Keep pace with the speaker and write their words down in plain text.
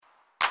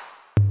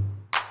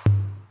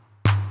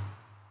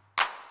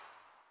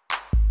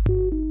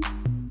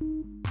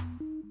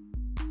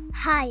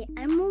Hi,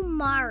 I'm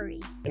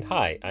Omari. And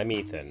hi, I'm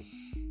Ethan,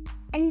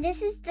 And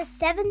this is the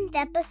 7th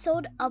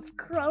episode of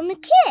Corona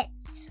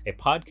Kids. a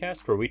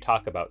podcast where we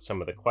talk about some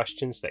of the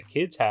questions that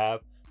kids have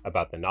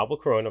about the novel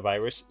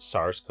coronavirus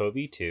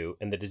SARS-CoV-2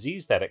 and the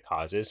disease that it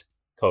causes,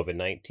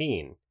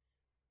 COVID-19.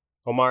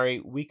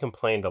 Omari, we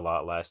complained a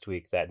lot last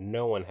week that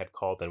no one had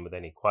called in with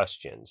any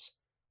questions.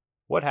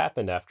 What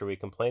happened after we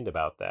complained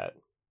about that?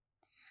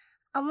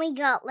 We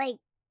got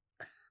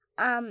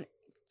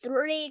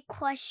 3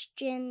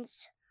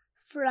 questions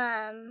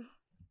from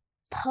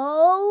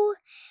Poe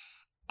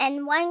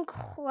and 1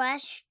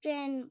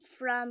 question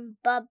from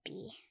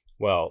Bubby.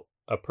 Well,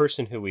 a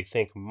person who we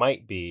think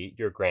might be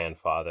your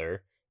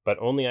grandfather, but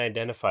only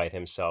identified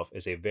himself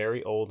as a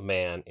very old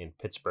man in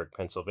Pittsburgh,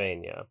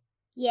 Pennsylvania.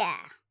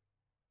 Yeah.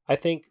 I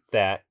think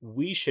that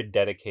we should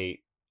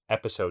dedicate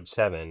episode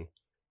 7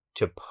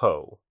 to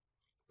Poe,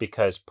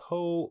 because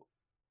Poe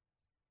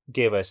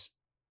gave us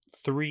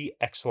 3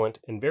 excellent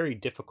and very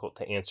difficult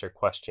to answer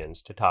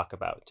questions to talk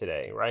about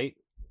today, right?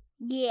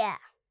 Yeah.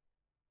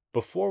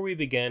 Before we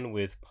begin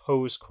with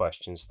Poe's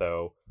questions,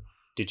 though,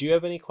 did you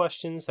have any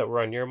questions that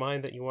were on your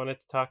mind that you wanted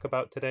to talk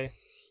about today?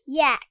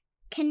 Yeah.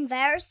 Can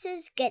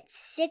viruses get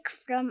sick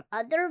from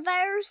other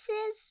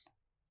viruses?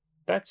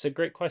 That's a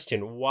great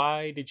question.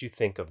 Why did you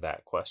think of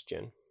that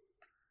question?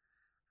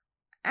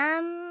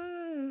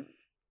 I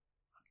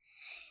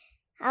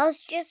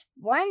was just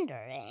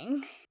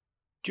wondering.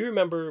 Do you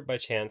remember, by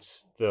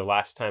chance, the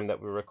last time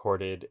that we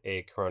recorded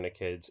a Corona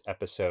Kids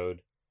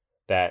episode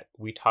that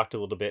we talked a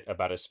little bit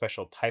about a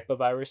special type of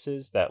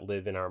viruses that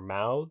live in our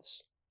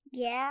mouths?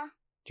 Yeah.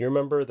 Do you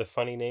remember the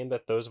funny name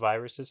that those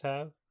viruses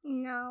have?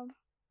 No.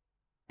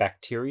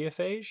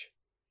 Bacteriophage?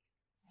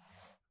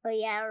 Oh,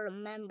 yeah, I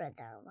remember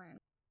that one.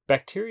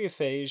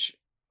 Bacteriophage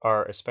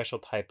are a special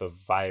type of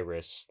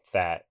virus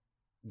that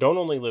don't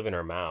only live in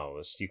our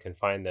mouths. You can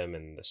find them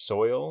in the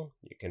soil.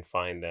 You can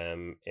find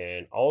them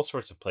in all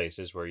sorts of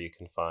places where you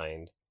can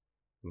find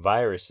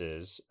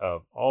viruses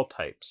of all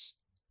types.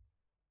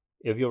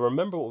 If you'll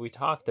remember what we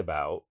talked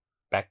about,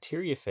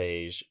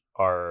 bacteriophage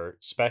are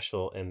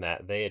special in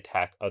that they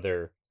attack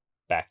other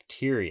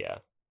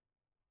bacteria.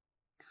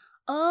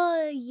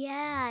 Oh,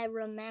 yeah, I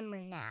remember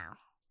now.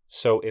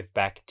 So if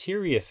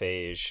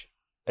bacteriophage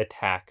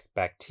attack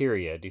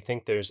bacteria, do you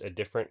think there's a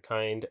different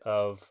kind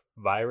of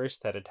virus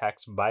that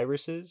attacks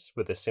viruses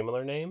with a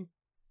similar name?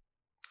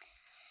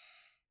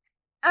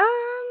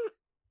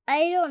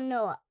 I don't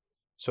know.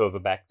 So if a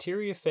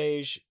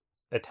bacteriophage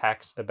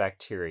attacks a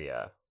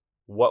bacteria,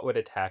 what would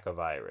attack a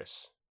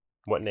virus?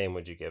 What name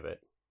would you give it?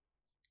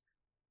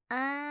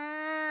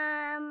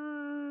 I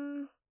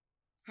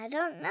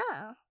don't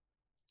know.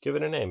 Give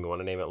it a name. You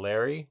want to name it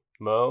Larry,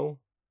 Mo,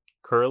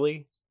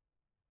 Curly,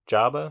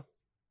 Jabba?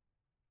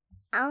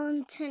 I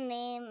want to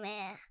name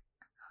it.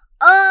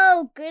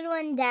 Oh, good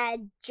one,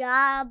 Dad.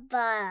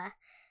 Jabba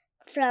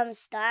from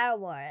Star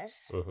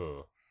Wars.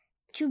 Mm-hmm.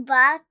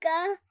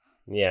 Chewbacca.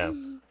 Yeah.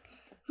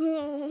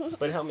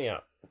 But help me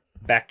out.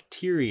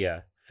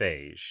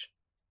 Bacteriophage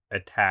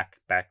attack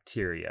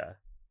bacteria.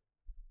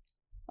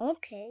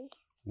 Okay.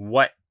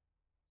 What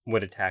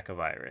would attack a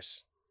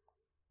virus?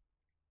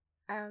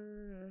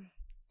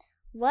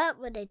 What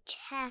would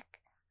attack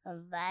a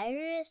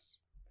virus?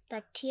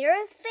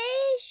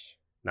 Bacteriophage?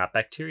 Not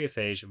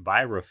bacteriophage,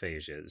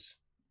 virophages.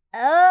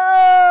 Oh!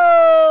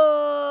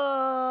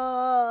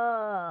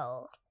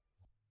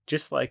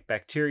 Just like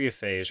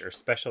bacteriophage are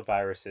special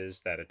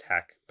viruses that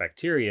attack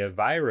bacteria,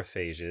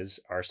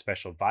 virophages are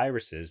special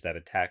viruses that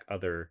attack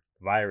other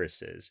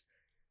viruses.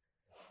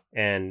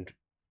 And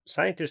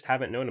scientists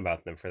haven't known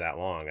about them for that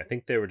long. I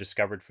think they were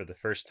discovered for the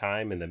first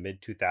time in the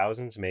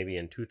mid-2000s, maybe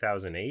in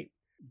 2008.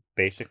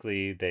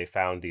 Basically, they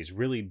found these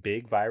really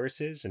big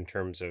viruses in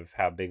terms of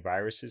how big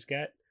viruses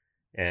get.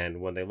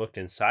 And when they looked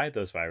inside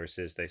those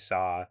viruses, they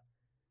saw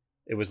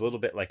it was a little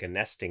bit like a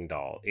nesting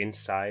doll.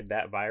 Inside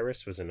that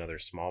virus was another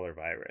smaller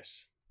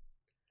virus.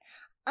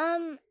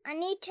 I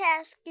need to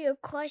ask you a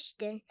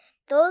question.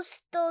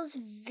 Those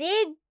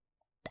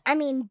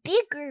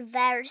bigger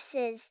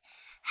viruses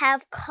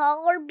have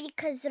color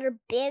because they're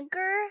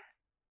bigger?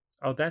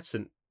 Oh, that's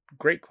a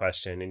great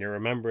question. And you're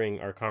remembering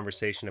our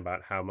conversation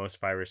about how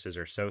most viruses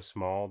are so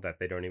small that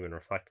they don't even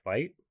reflect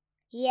light?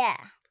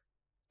 Yeah.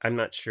 I'm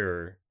not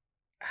sure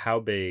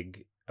how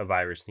big a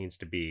virus needs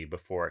to be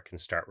before it can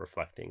start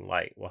reflecting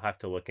light. We'll have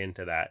to look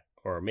into that.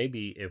 Or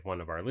maybe if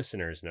one of our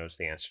listeners knows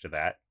the answer to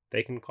that,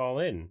 they can call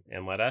in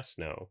and let us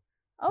know.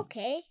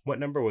 Okay. What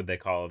number would they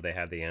call if they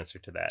had the answer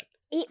to that?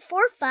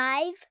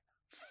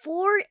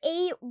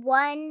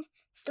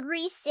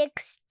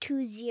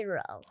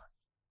 845-481-3620.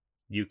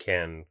 You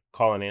can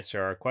call and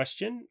answer our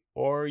question,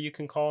 or you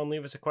can call and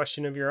leave us a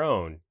question of your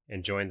own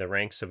and join the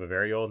ranks of a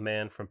very old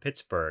man from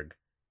Pittsburgh.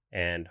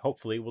 And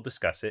hopefully we'll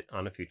discuss it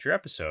on a future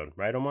episode.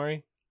 Right,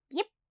 Omari?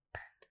 Yep.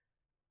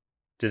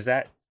 Does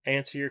that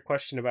answer your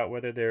question about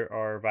whether there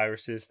are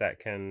viruses that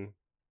can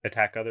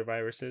attack other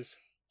viruses?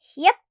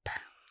 Yep.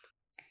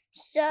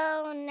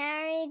 So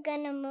now we're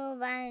gonna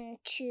move on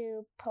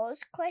to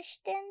post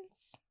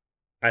questions.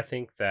 I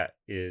think that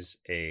is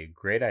a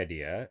great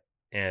idea.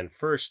 And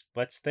first,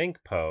 let's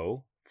thank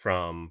Poe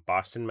from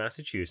Boston,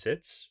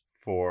 Massachusetts,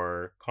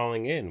 for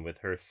calling in with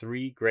her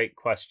 3 great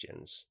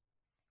questions.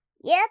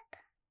 Yep.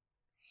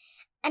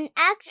 And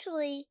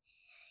actually,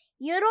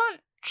 you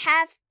don't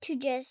have to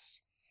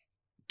just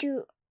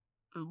do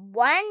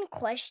one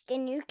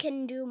question. You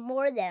can do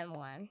more than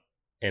one.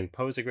 And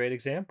Poe's a great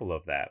example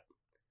of that.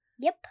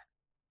 Yep.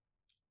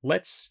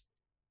 Let's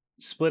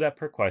split up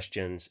her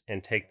questions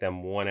and take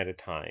them one at a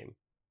time.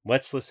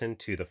 Let's listen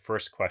to the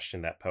first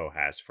question that Poe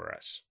has for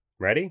us.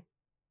 Ready?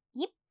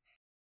 Yep.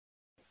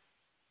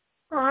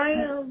 Hi,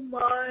 am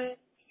Mari,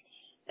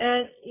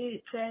 and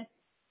Ethan.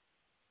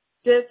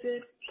 This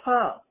is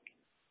Paul.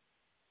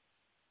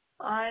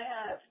 I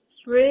have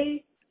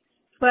 3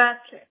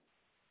 questions.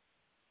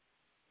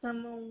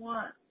 Number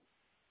 1,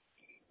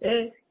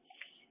 is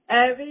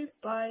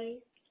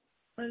everybody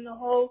in the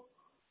whole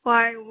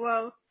wide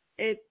world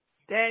is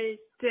staying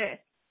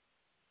sick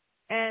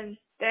and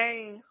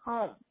staying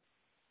home?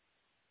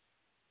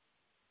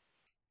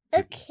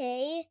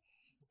 Okay,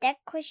 that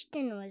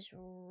question was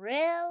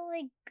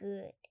really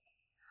good.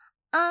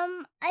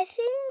 I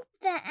think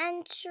the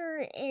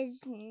answer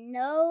is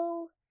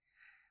no,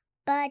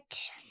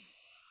 but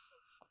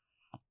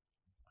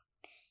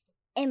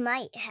it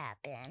might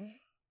happen.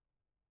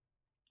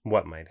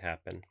 What might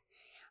happen?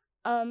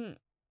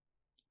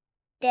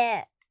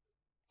 That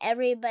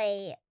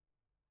everybody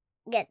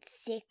gets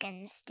sick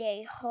and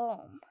stay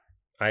home.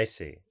 I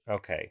see.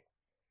 Okay.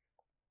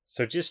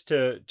 So just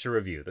to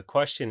review, the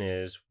question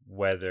is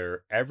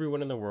whether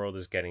everyone in the world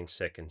is getting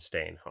sick and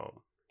staying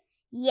home.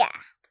 Yeah.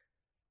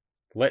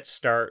 Let's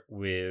start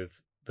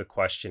with the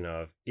question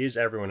of, is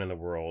everyone in the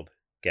world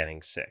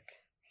getting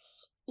sick?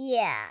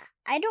 Yeah,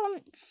 I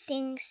don't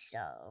think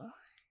so.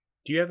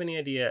 Do you have any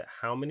idea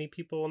how many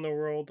people in the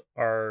world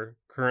are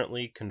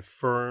currently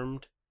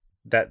confirmed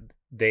that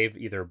they've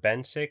either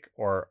been sick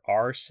or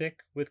are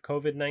sick with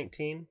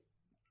COVID-19?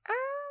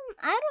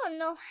 I don't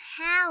know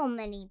how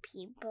many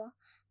people.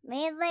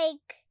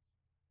 Maybe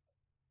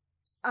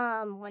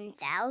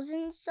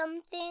 1,000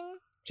 something.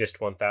 Just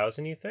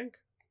 1,000, you think?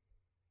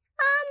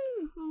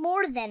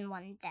 More than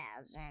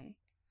 1,000.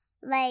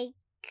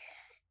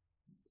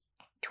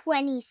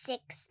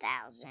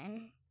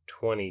 26,000.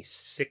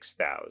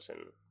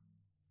 26,000.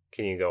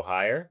 Can you go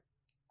higher?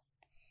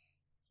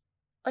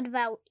 What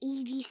about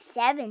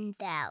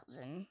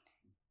 87,000?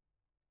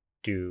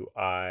 Do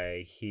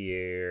I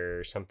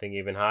hear something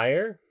even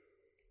higher?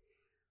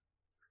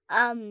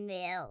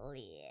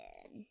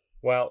 1,000,000.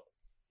 Well,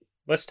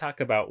 let's talk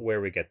about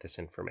where we get this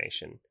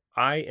information.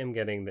 I am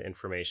getting the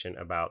information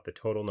about the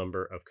total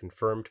number of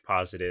confirmed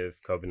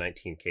positive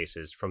COVID-19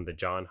 cases from the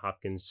Johns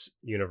Hopkins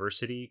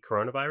University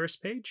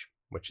coronavirus page,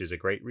 which is a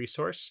great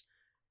resource.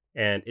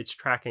 And it's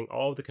tracking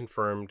all of the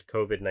confirmed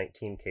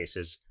COVID-19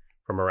 cases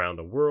from around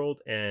the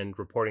world and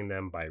reporting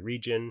them by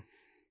region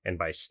and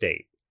by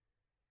state.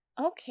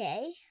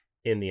 Okay.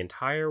 In the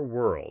entire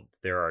world,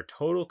 there are a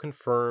total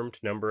confirmed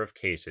number of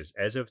cases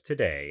as of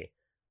today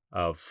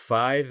of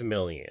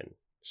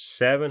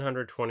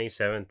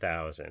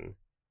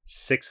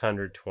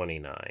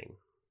 5,727,629.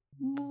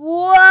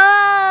 Whoa!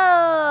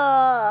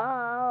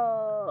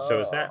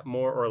 So is that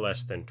more or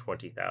less than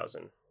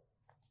 20,000?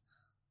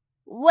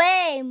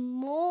 Way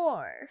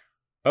more.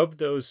 Of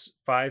those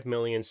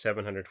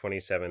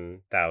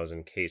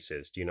 5,727,000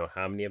 cases, do you know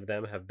how many of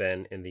them have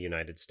been in the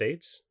United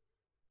States?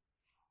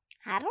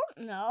 I don't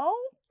know.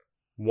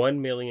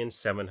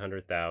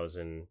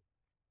 1,700,000,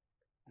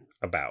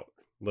 about,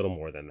 a little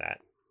more than that.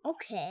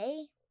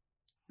 Okay.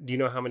 Do you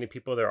know how many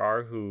people there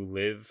are who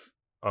live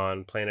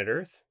on planet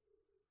Earth?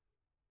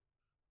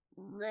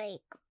 1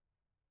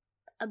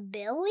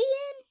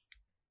 billion?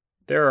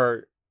 There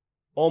are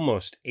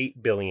almost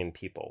 8 billion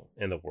people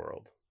in the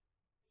world.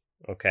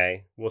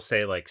 Okay? We'll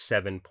say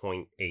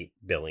 7.8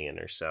 billion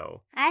or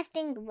so. I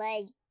think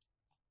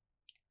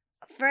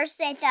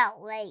first I thought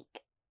 1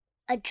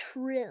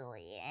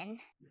 trillion.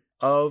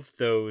 Of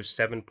those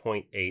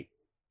 7.8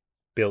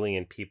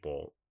 billion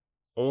people,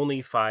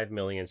 only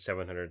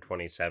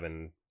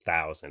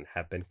 5,727,000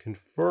 have been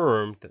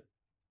confirmed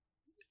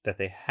that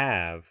they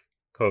have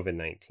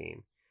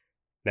COVID-19.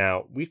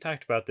 Now, we've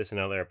talked about this in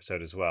another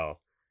episode as well.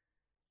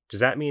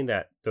 Does that mean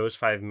that those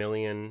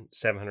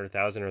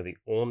 5,700,000 are the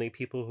only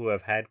people who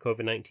have had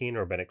COVID-19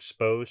 or been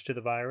exposed to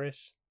the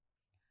virus?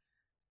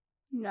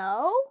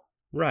 No?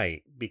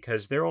 Right,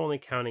 because they're only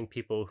counting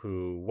people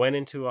who went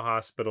into a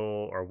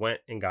hospital or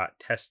went and got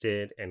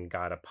tested and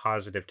got a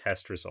positive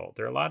test result.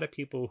 There are a lot of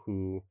people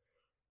who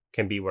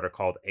can be what are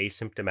called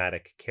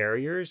asymptomatic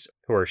carriers,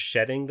 who are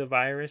shedding the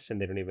virus and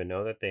they don't even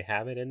know that they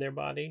have it in their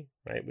body,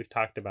 right? We've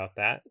talked about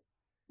that.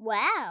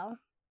 Wow.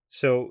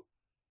 So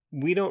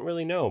we don't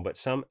really know, but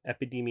some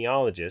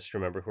epidemiologists,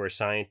 remember, who are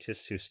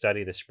scientists who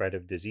study the spread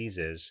of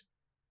diseases,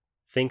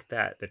 think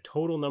that the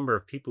total number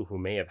of people who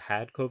may have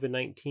had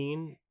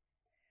COVID-19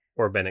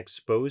 or been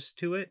exposed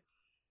to it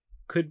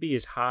could be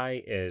as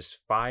high as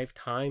 5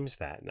 times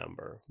that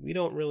number. We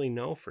don't really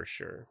know for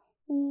sure.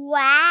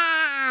 Wow.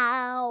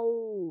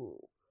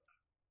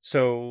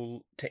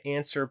 So, to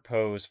answer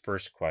Poe's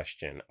first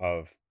question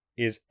of,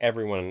 is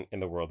everyone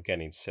in the world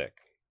getting sick?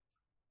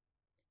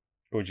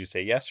 Would you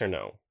say yes or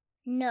no?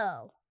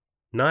 No.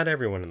 Not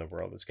everyone in the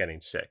world is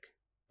getting sick,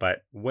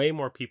 but way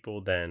more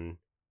people than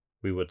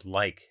we would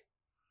like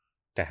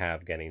to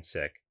have getting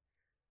sick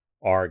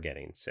are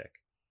getting sick.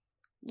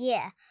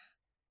 Yeah.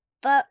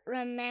 But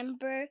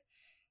remember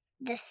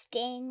the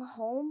staying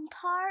home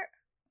part?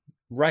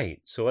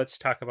 Right. So let's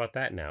talk about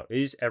that now.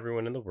 Is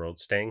everyone in the world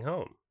staying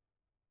home?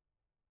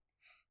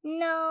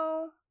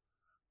 No.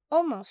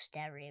 Almost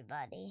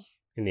everybody.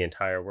 In the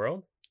entire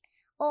world?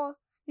 Well,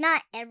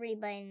 not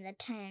everybody in the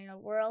entire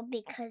world,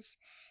 because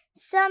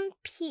some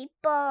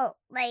people,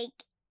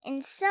 like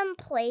in some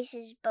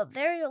places, but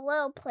very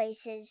little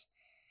places,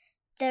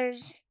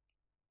 there's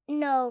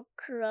no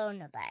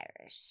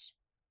coronavirus.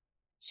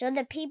 So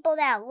the people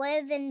that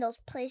live in those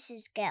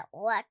places get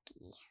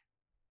lucky.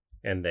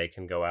 And they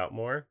can go out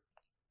more?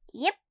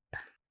 Yep.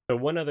 So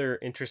one other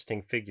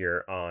interesting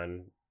figure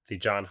on the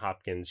Johns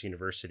Hopkins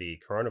University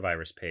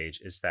coronavirus page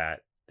is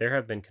that there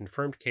have been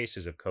confirmed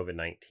cases of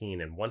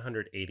COVID-19 in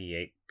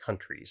 188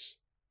 countries.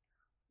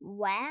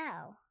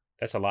 Wow.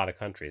 That's a lot of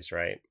countries,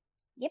 right?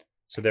 Yep.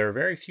 So there are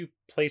very few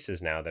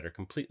places now that are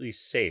completely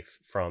safe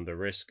from the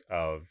risk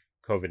of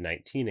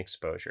COVID-19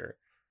 exposure.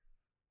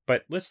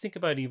 But let's think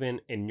about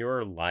even in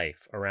your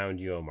life around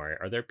you, Omari.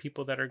 Are there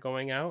people that are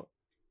going out?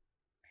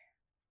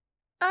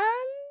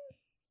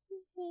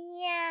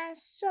 Yeah,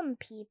 some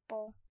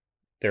people.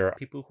 There are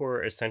people who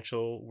are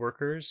essential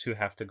workers who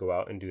have to go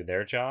out and do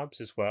their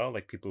jobs as well,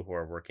 like people who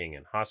are working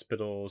in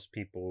hospitals,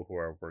 people who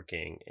are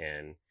working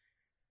in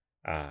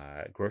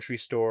grocery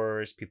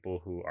stores,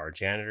 people who are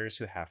janitors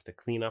who have to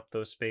clean up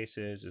those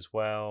spaces as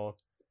well.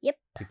 Yep.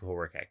 People who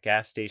work at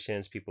gas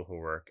stations, people who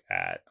work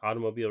at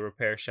automobile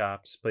repair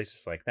shops,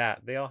 places like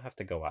that, they all have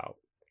to go out.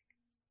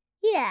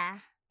 Yeah.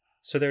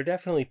 So there are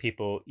definitely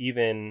people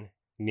even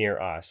near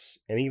us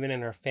and even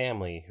in our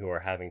family who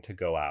are having to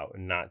go out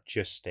and not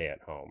just stay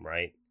at home,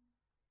 right?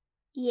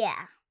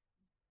 Yeah.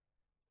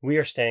 We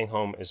are staying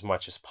home as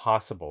much as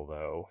possible,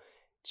 though,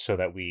 so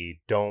that we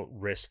don't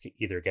risk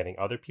either getting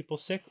other people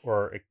sick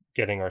or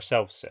getting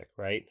ourselves sick,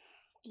 right?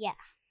 Yeah.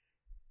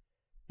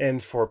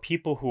 And for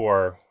people who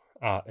are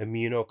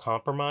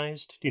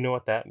immunocompromised, do you know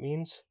what that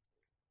means?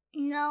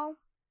 No.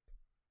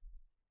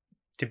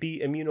 To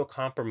be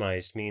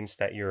immunocompromised means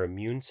that your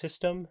immune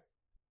system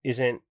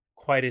isn't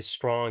quite as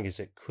strong as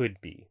it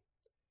could be.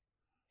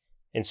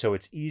 And so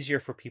it's easier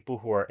for people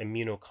who are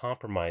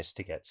immunocompromised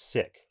to get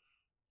sick.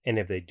 And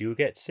if they do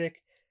get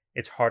sick,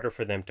 it's harder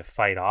for them to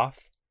fight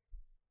off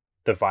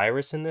the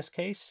virus in this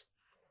case.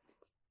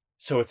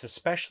 So it's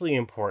especially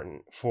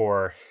important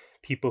for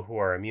people who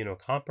are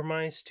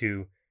immunocompromised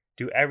to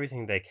do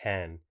everything they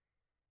can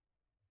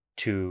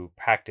to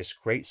practice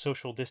great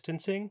social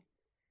distancing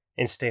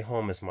and stay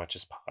home as much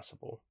as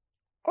possible.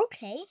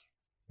 Okay.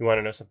 You want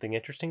to know something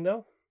interesting,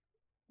 though?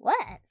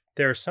 What?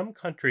 There are some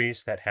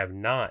countries that have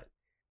not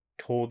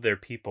told their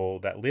people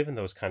that live in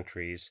those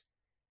countries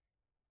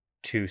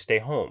to stay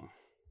home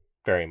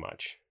very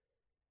much.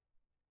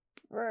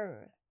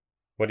 Brr.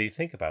 What do you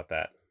think about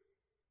that?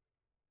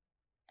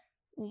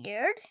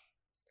 Weird?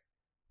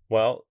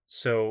 Well,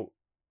 so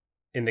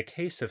in the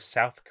case of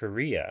South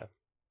Korea,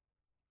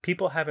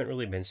 people haven't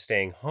really been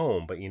staying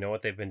home, but you know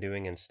what they've been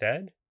doing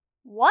instead?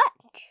 What?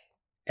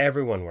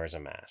 Everyone wears a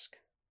mask.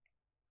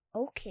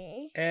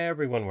 Okay.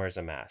 Everyone wears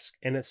a mask,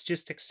 and it's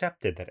just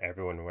accepted that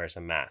everyone wears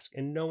a mask,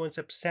 and no one's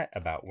upset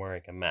about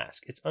wearing a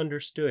mask. It's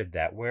understood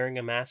that wearing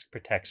a mask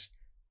protects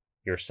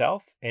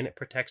yourself, and it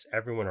protects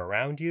everyone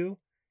around you,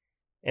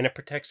 and it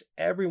protects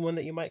everyone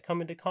that you might come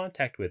into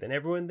contact with, and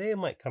everyone they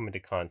might come into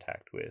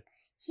contact with.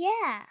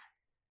 Yeah.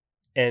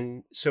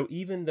 And so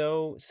even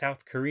though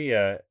South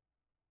Korea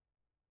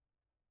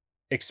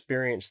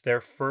experienced their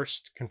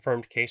first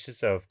confirmed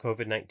cases of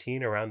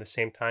COVID-19 around the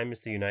same time as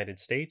the United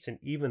States, and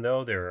even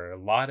though there are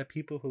a lot of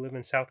people who live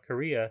in South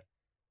Korea,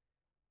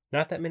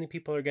 not that many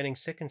people are getting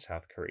sick in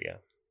South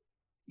Korea,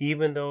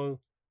 even though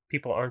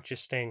people aren't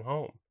just staying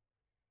home.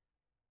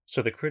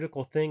 So the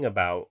critical thing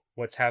about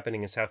what's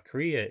happening in South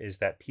Korea is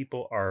that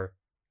people are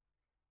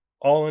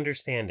all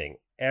understanding,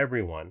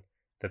 everyone,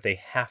 that they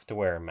have to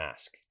wear a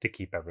mask to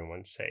keep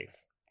everyone safe.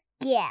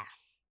 Yeah.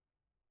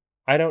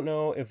 I don't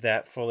know if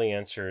that fully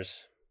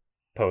answers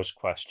Poe's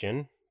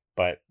question,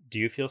 but do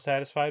you feel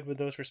satisfied with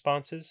those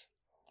responses?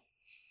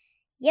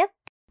 Yep.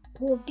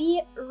 We'll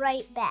be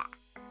right back.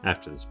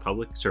 After this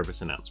public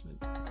service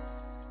announcement.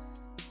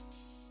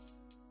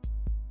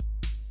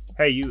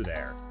 Hey, you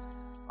there.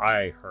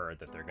 I heard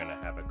that they're going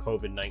to have a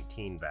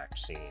COVID-19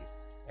 vaccine,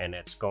 and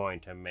it's going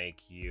to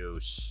make you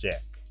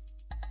sick.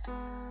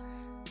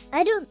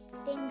 I don't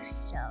think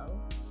so.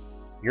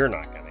 You're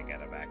not going to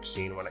get a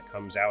vaccine when it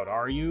comes out,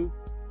 are you?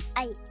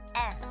 I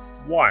am.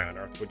 Why on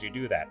earth would you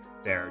do that?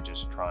 They're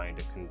just trying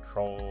to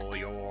control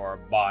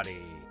your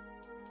body.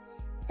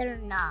 They're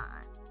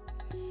not.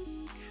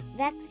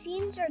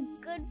 Vaccines are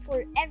good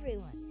for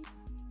everyone.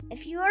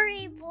 If you are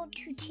able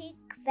to take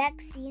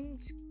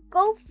vaccines,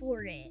 go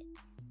for it.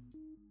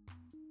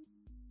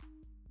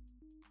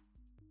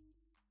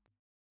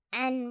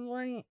 And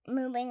we're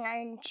moving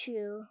on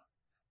to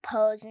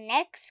Poe's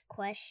next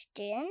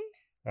question.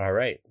 All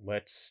right,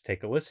 let's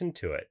take a listen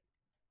to it.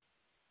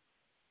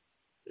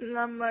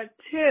 Number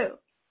 2.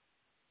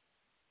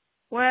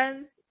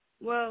 When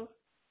will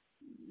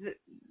the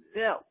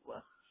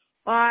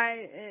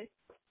virus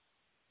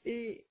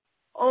be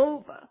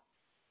over?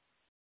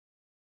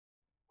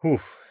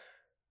 Oof.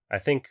 I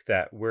think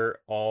that we're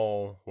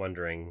all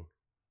wondering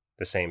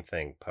the same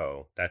thing,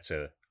 Poe. That's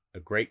a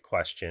great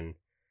question,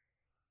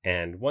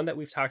 and one that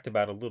we've talked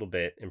about a little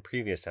bit in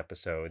previous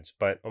episodes.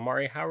 But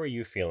Omari, how are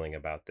you feeling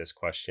about this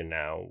question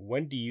now?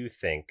 When do you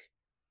think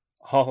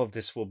all of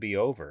this will be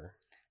over?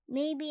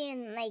 Maybe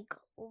in like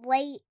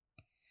late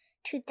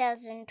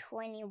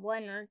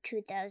 2021 or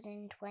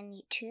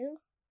 2022.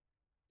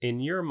 In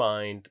your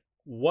mind,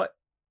 what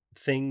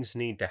things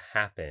need to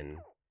happen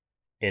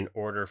in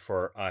order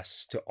for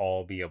us to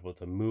all be able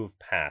to move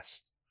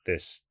past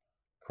this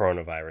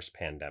coronavirus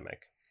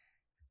pandemic?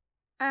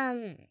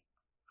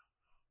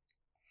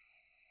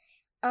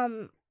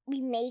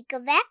 We make a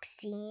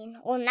vaccine.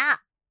 Well, not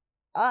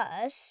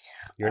us.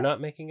 You're not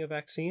making a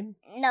vaccine?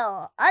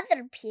 No,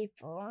 other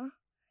people.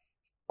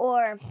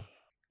 Or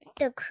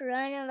the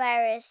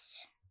coronavirus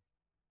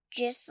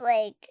just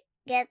like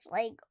gets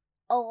like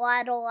a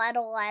lot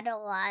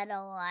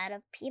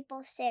of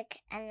people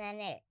sick, and then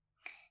it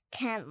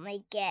can't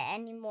like get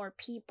any more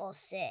people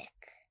sick.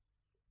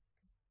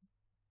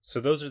 So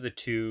those are the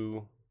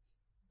two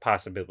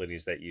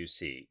possibilities that you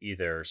see.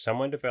 Either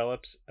someone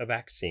develops a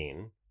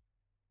vaccine,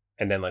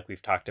 and then like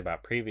we've talked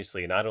about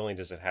previously, not only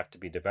does it have to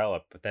be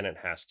developed, but then it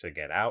has to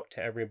get out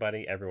to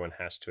everybody. Everyone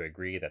has to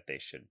agree that they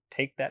should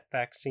take that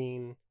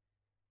vaccine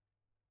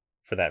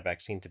for that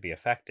vaccine to be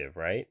effective,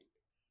 right?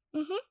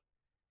 Mm-hmm.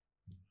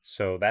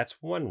 So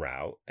that's one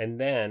route. And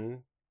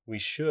then we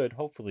should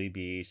hopefully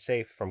be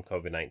safe from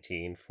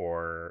COVID-19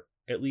 for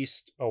at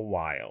least a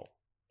while.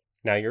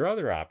 Now, your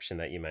other option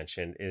that you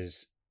mentioned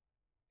is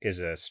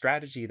a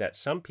strategy that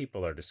some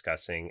people are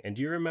discussing. And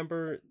do you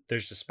remember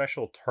there's a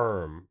special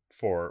term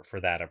for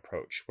that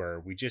approach where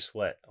we just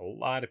let a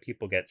lot of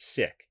people get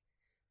sick,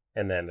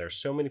 and then there's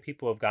so many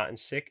people who have gotten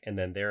sick, and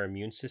then their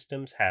immune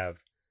systems have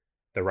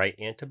the right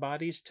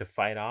antibodies to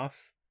fight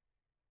off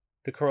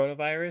the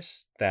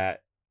coronavirus,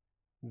 that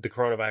the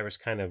coronavirus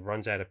kind of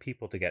runs out of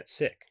people to get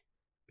sick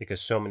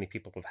because so many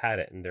people have had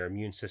it and their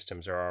immune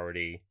systems are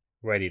already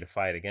ready to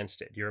fight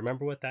against it. Do you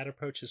remember what that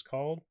approach is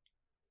called?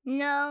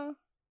 No.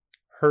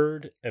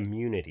 Herd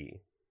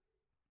immunity.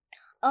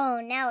 Oh,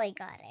 now I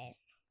got it.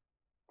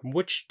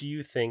 Which do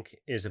you think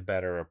is a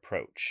better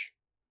approach?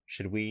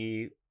 Should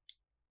we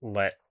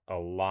let a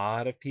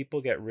lot of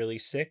people get really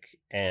sick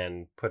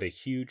and put a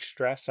huge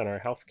stress on our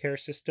healthcare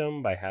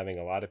system by having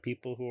a lot of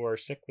people who are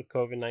sick with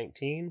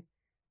COVID-19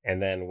 and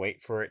then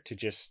wait for it to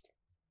just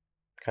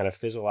kind of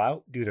fizzle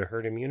out due to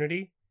herd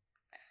immunity?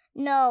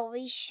 No,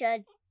 we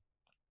should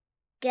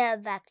get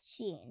a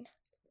vaccine.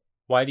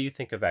 Why do you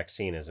think a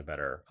vaccine is a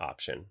better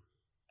option?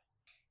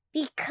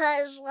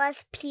 Because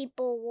less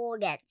people will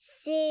get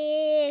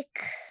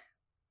sick.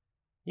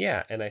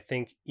 Yeah, and I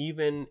think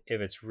even if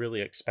it's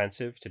really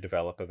expensive to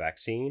develop a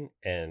vaccine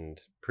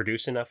and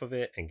produce enough of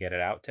it and get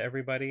it out to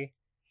everybody,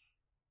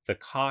 the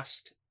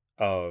cost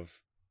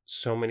of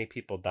so many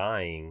people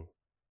dying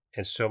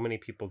and so many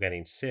people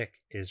getting sick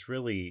is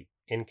really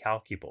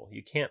incalculable.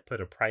 You can't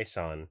put a price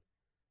on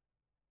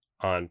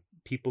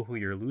people who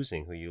you're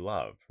losing, who you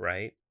love,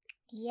 right?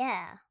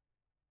 Yeah.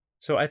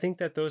 So I think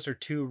that those are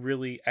two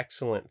really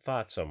excellent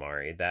thoughts,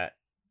 Omari, that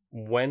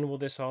when will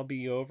this all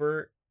be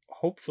over?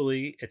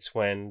 Hopefully it's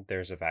when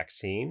there's a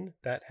vaccine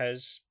that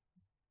has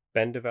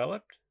been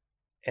developed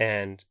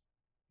and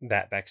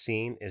that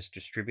vaccine is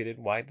distributed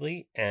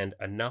widely and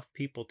enough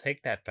people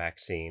take that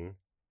vaccine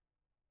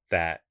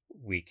that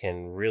we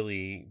can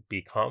really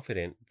be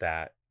confident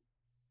that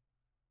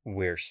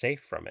we're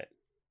safe from it.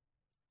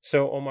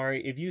 So,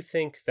 Omari, if you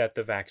think that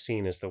the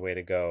vaccine is the way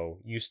to go,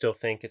 you still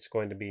think it's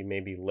going to be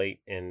maybe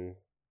late in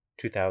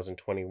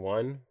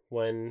 2021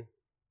 when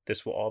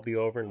this will all be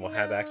over and we'll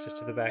have access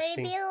to the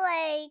vaccine? Maybe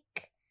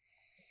like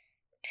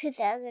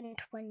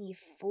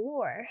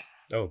 2024.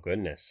 Oh,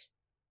 goodness.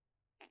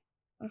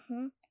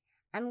 I'm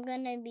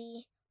gonna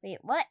be... Wait,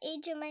 what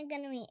age am I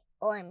gonna be?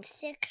 Oh, I'm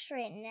 6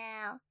 right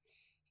now.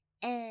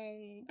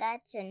 And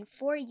that's in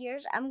 4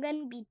 years. I'm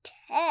gonna be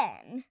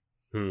 10.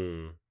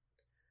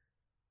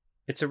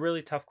 It's a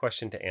really tough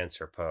question to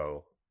answer,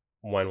 Poe.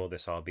 When will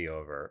this all be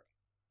over?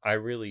 I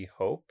really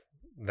hope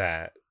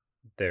that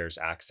there's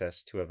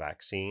access to a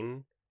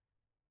vaccine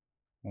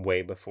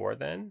way before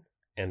then,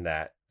 and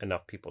that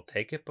enough people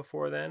take it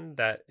before then,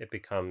 that it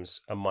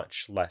becomes a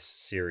much less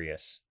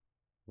serious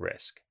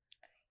risk.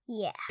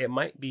 Yeah. It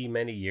might be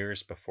many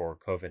years before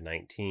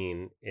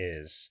COVID-19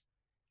 is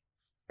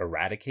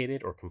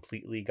eradicated or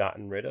completely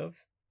gotten rid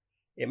of.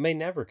 It may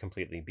never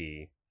completely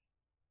be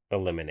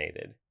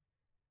eliminated.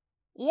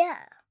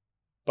 Yeah.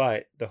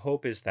 But the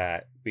hope is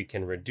that we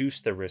can reduce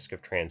the risk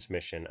of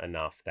transmission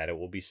enough that it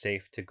will be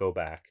safe to go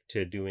back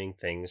to doing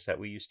things that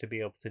we used to be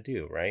able to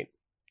do, right?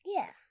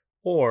 Yeah.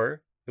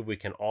 Or if we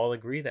can all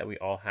agree that we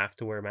all have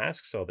to wear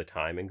masks all the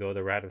time and go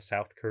the route of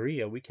South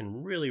Korea, we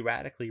can really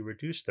radically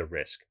reduce the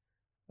risk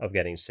of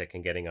getting sick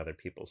and getting other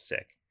people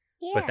sick.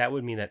 But Yeah. that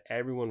would mean that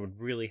everyone would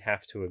really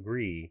have to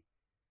agree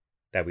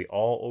that we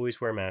all always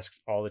wear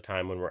masks all the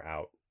time when we're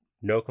out.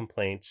 No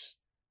complaints,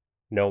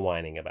 no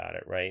whining about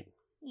it, right?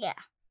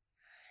 Yeah.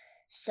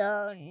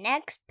 So,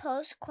 next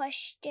post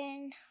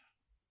question.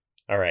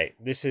 All right,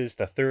 this is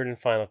the third and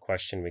final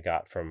question we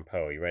got from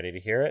Poe. You ready to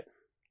hear it?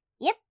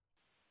 Yep.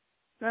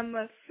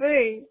 Number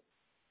 3.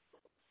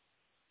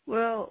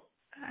 Will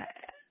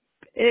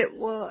it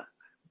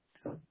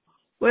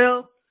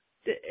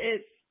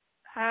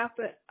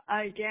happen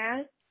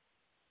again?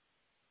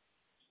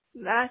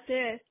 That's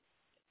it.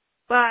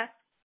 But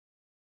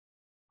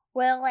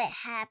Will it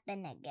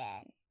happen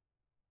again?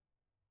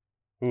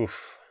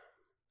 Oof,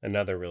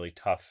 another really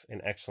tough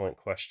and excellent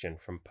question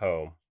from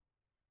Poe.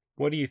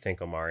 What do you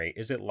think, Omari?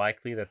 Is it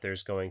likely that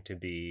there's going to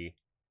be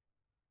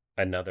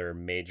another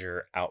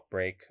major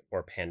outbreak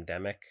or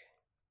pandemic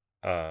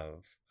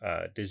of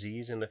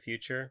disease in the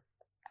future?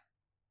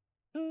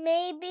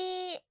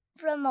 Maybe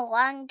from a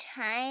long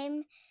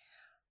time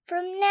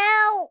from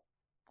now,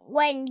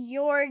 when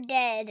you're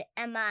dead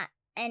and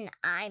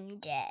I'm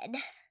dead.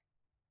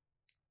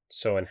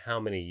 So in how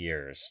many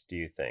years do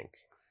you think?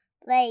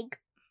 Like,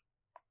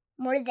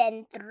 more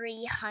than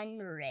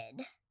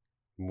 300.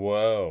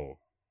 Whoa.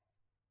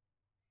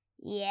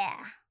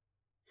 Yeah.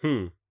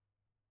 Do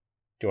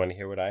you want to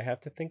hear what I have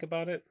to think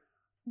about it?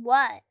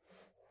 What?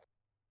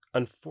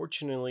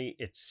 Unfortunately,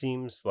 it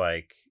seems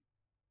like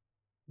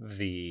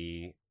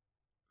the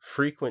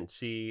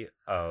frequency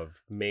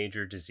of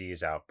major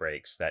disease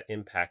outbreaks that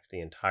impact the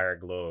entire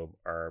globe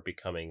are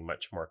becoming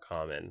much more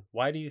common.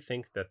 Why do you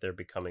think that they're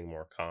becoming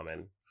more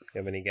common? You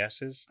have any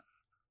guesses?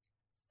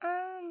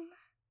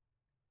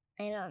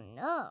 I don't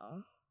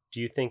know.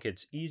 Do you think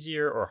it's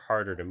easier or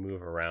harder to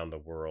move around the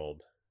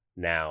world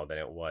now than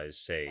it was,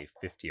 say,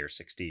 50 or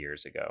 60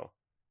 years ago?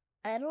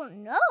 I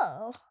don't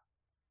know.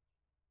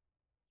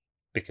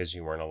 Because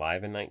you weren't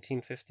alive in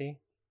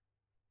 1950?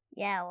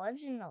 Yeah, I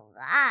wasn't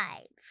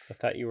alive. I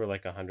thought you were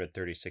like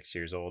 136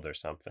 years old or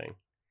something.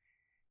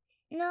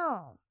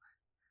 No.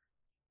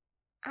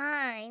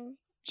 I'm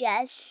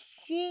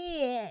just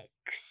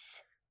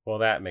 6. Well,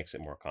 that makes it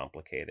more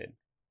complicated.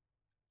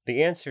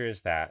 The answer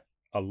is that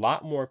a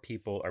lot more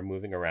people are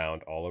moving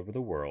around all over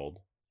the world.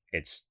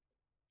 It's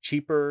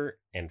cheaper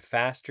and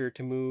faster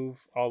to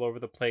move all over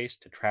the place,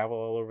 to travel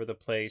all over the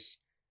place.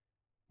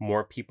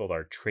 More people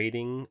are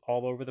trading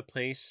all over the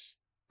place.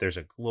 There's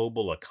a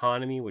global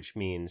economy, which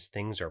means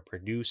things are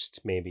produced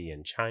maybe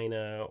in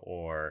China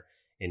or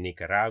in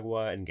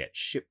Nicaragua and get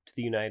shipped to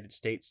the United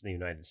States. The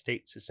United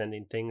States is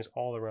sending things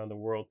all around the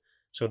world.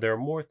 So there are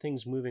more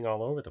things moving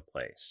all over the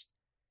place.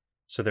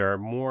 So there are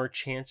more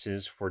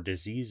chances for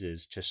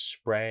diseases to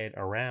spread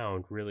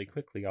around really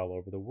quickly all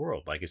over the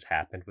world, like has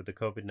happened with the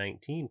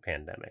COVID-19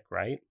 pandemic,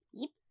 right?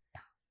 Yep.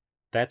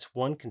 That's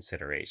one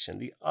consideration.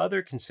 The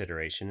other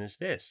consideration is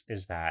this,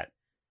 is that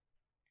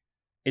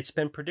it's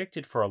been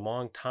predicted for a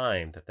long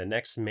time that the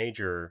next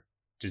major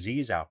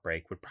disease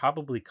outbreak would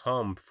probably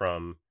come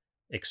from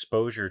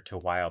exposure to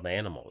wild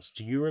animals.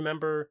 Do you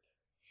remember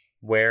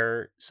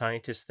where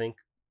scientists think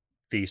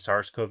the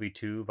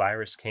SARS-CoV-2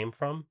 virus came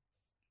from?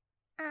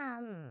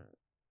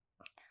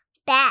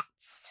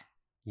 Bats.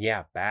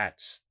 Yeah,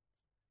 bats.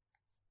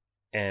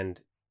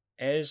 And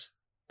as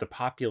the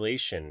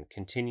population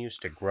continues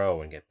to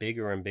grow and get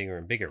bigger and bigger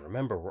and bigger,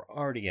 remember, we're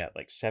already at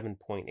like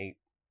 7.8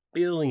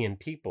 billion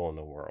people in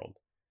the world.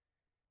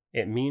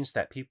 It means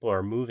that people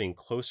are moving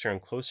closer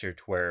and closer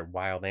to where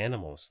wild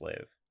animals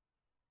live.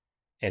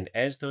 And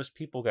as those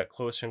people get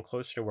closer and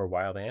closer to where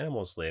wild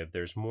animals live,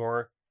 there's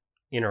more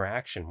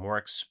interaction, more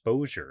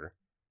exposure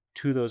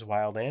to those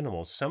wild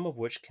animals, some of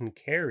which can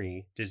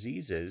carry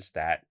diseases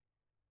that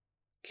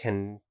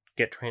can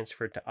get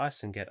transferred to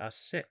us and get us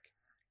sick.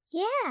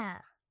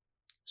 Yeah.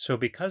 So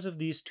because of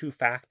these two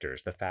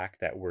factors, the fact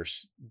that we're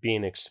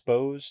being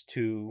exposed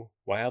to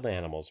wild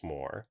animals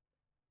more,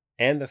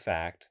 and the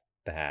fact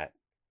that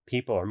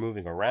people are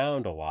moving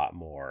around a lot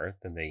more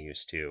than they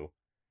used to,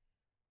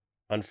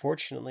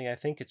 unfortunately, I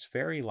think it's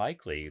very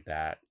likely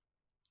that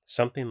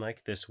something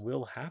like this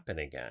will happen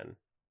again.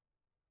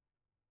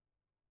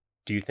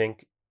 Do you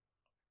think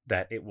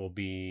that it will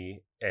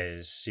be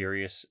as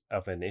serious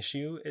of an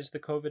issue as the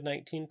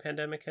COVID-19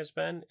 pandemic has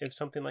been if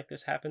something like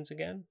this happens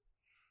again?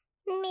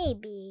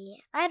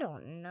 Maybe. I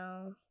don't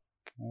know.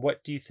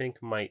 What do you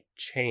think might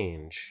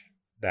change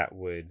that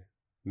would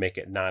make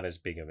it not as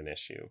big of an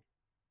issue?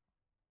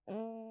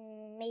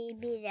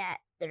 Maybe that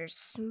there's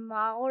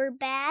smaller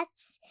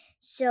bats,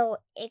 so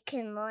it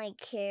can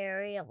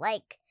carry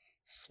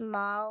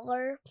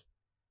smaller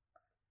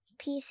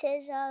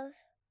pieces of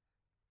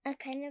a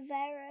kind of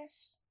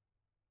virus.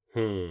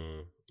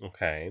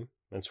 Okay,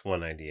 that's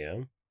one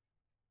idea.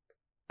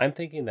 I'm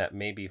thinking that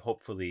maybe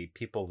hopefully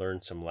people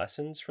learn some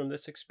lessons from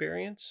this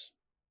experience.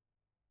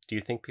 Do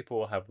you think people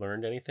will have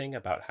learned anything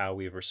about how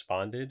we've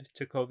responded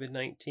to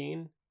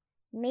COVID-19?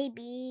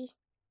 Maybe.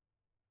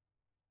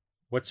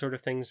 What sort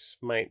of things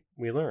might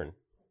we learn?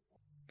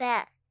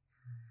 That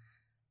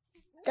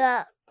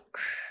the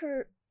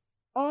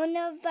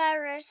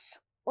coronavirus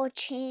will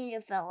change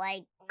if it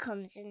like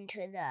comes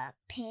into the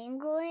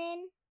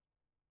penguin.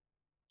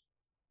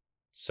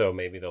 So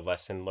maybe the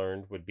lesson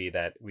learned would be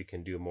that we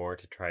can do more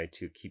to try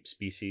to keep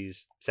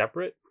species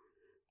separate?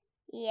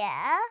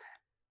 Yeah.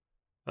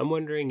 I'm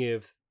wondering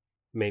if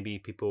maybe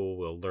people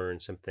will learn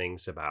some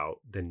things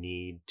about the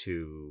need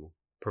to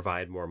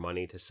provide more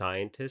money to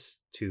scientists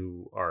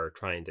who are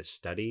trying to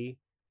study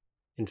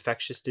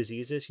infectious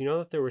diseases. You know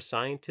that there were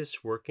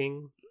scientists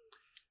working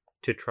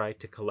to try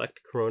to collect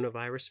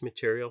coronavirus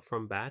material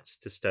from bats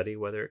to study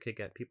whether it could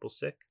get people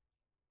sick?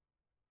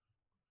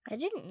 I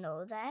didn't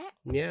know that.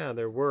 Yeah,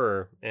 there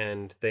were.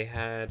 And they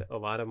had a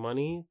lot of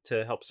money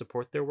to help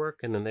support their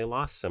work. And then they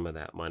lost some of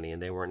that money and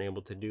they weren't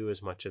able to do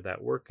as much of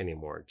that work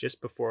anymore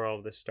just before all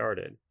of this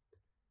started.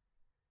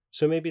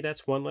 So maybe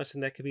that's one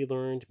lesson that could be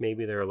learned.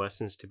 Maybe there are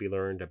lessons to be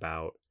learned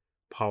about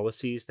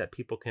policies that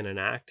people can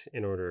enact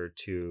in order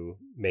to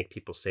make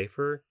people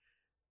safer.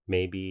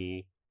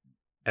 Maybe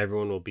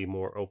everyone will be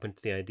more open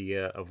to the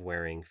idea of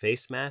wearing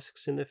face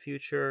masks in the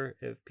future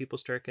if people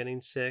start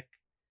getting sick.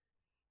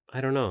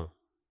 I don't know.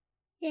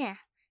 Yeah,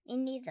 me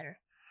neither.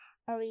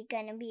 Are we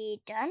gonna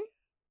be done?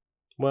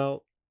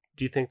 Well,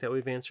 do you think that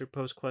we've answered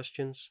Poe's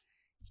questions?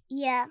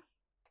 Yeah.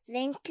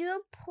 Thank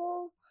you,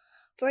 Paul,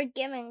 for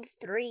giving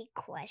 3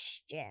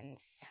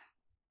 questions.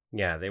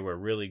 Yeah, they were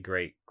really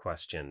great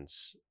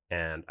questions.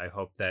 And I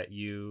hope that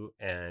you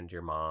and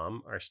your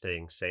mom are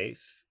staying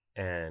safe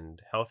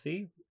and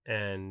healthy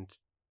and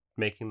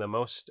making the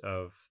most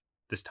of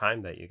this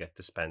time that you get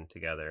to spend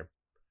together.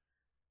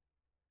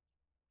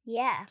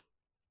 Yeah.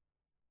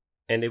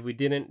 And if we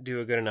didn't do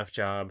a good enough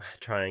job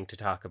trying to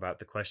talk about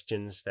the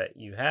questions that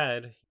you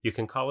had, you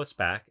can call us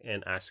back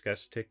and ask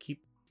us to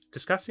keep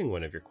discussing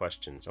one of your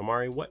questions.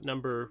 Omari, what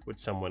number would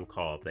someone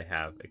call if they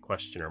have a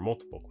question or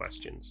multiple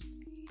questions?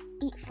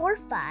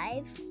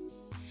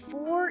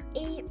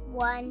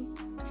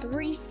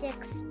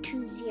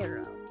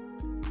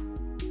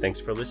 845-481-3620. Thanks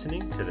for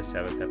listening to the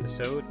 7th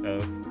episode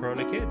of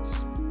Corona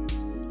Kids.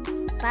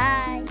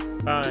 Bye.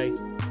 Bye.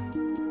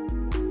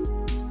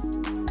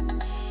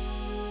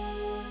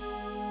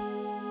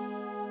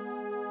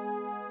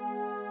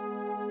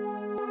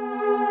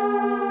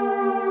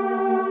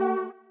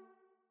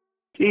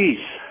 Geez,